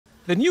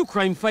The new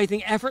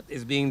crime-fighting effort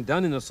is being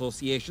done in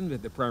association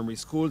with the primary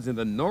schools in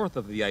the north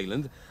of the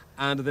island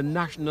and the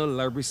National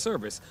Library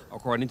Service,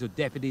 according to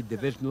Deputy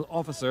Divisional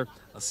Officer,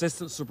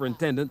 Assistant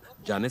Superintendent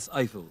Janice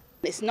Eiffel.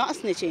 It's not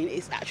snitching,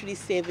 it's actually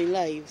saving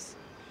lives,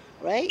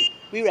 right?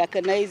 We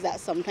recognize that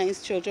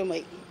sometimes children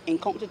might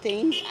encounter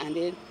things and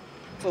then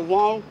for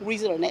one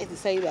reason or next they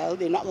say, well,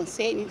 they're not going to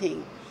say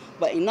anything.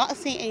 But in not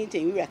saying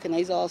anything, we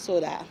recognize also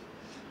that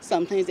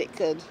sometimes it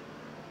could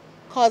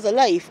cause a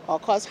life or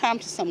cause harm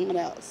to someone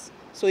else.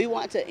 So we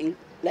want to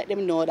let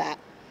them know that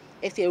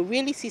if they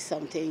really see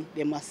something,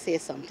 they must say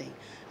something.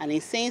 And in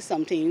saying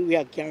something, we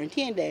are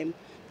guaranteeing them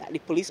that the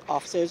police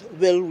officers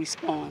will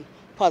respond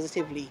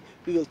positively.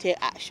 We will take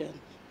action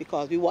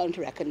because we want them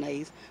to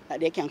recognize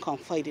that they can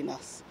confide in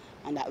us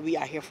and that we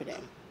are here for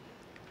them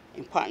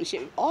in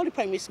partnership with all the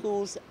primary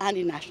schools and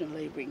the National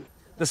Library.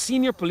 The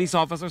senior police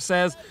officer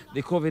says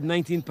the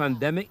COVID-19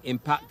 pandemic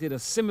impacted a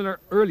similar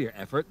earlier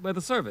effort by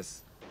the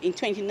service. In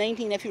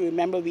 2019, if you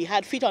remember, we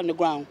had feet on the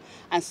ground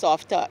and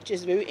soft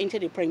touches where we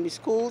entered the primary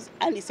schools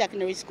and the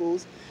secondary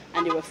schools,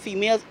 and there were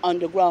females on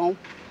the ground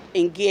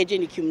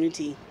engaging the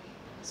community.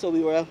 So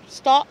we were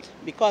stopped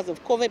because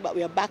of COVID, but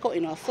we are back out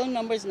in our full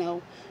numbers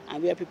now,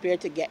 and we are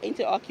prepared to get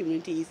into our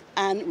communities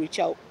and reach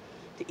out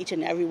to each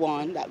and every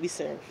one that we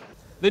serve.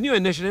 The new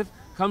initiative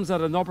comes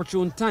at an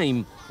opportune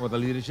time for the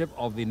leadership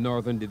of the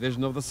Northern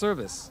Division of the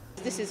service.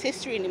 This is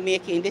history in the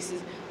making.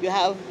 You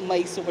have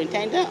my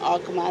superintendent, our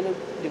commander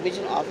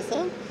division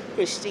officer,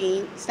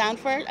 Christine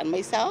Stanford, and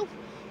myself.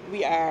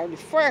 We are the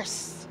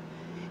first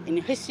in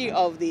the history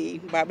of the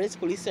Barbados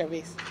Police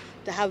Service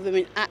to have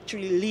women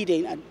actually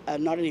leading a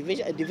Northern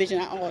Division, a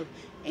division at all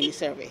in the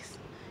service.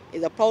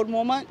 It's a proud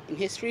moment in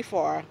history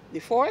for the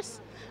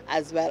force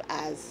as well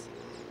as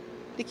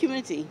the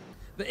community.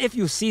 The If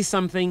You See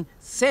Something,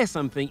 Say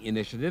Something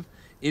initiative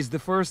is the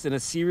first in a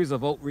series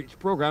of outreach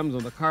programs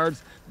on the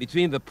cards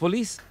between the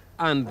police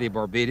and the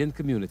Barbadian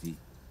community.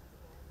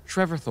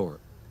 Trevor Thorpe,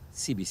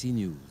 CBC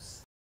News.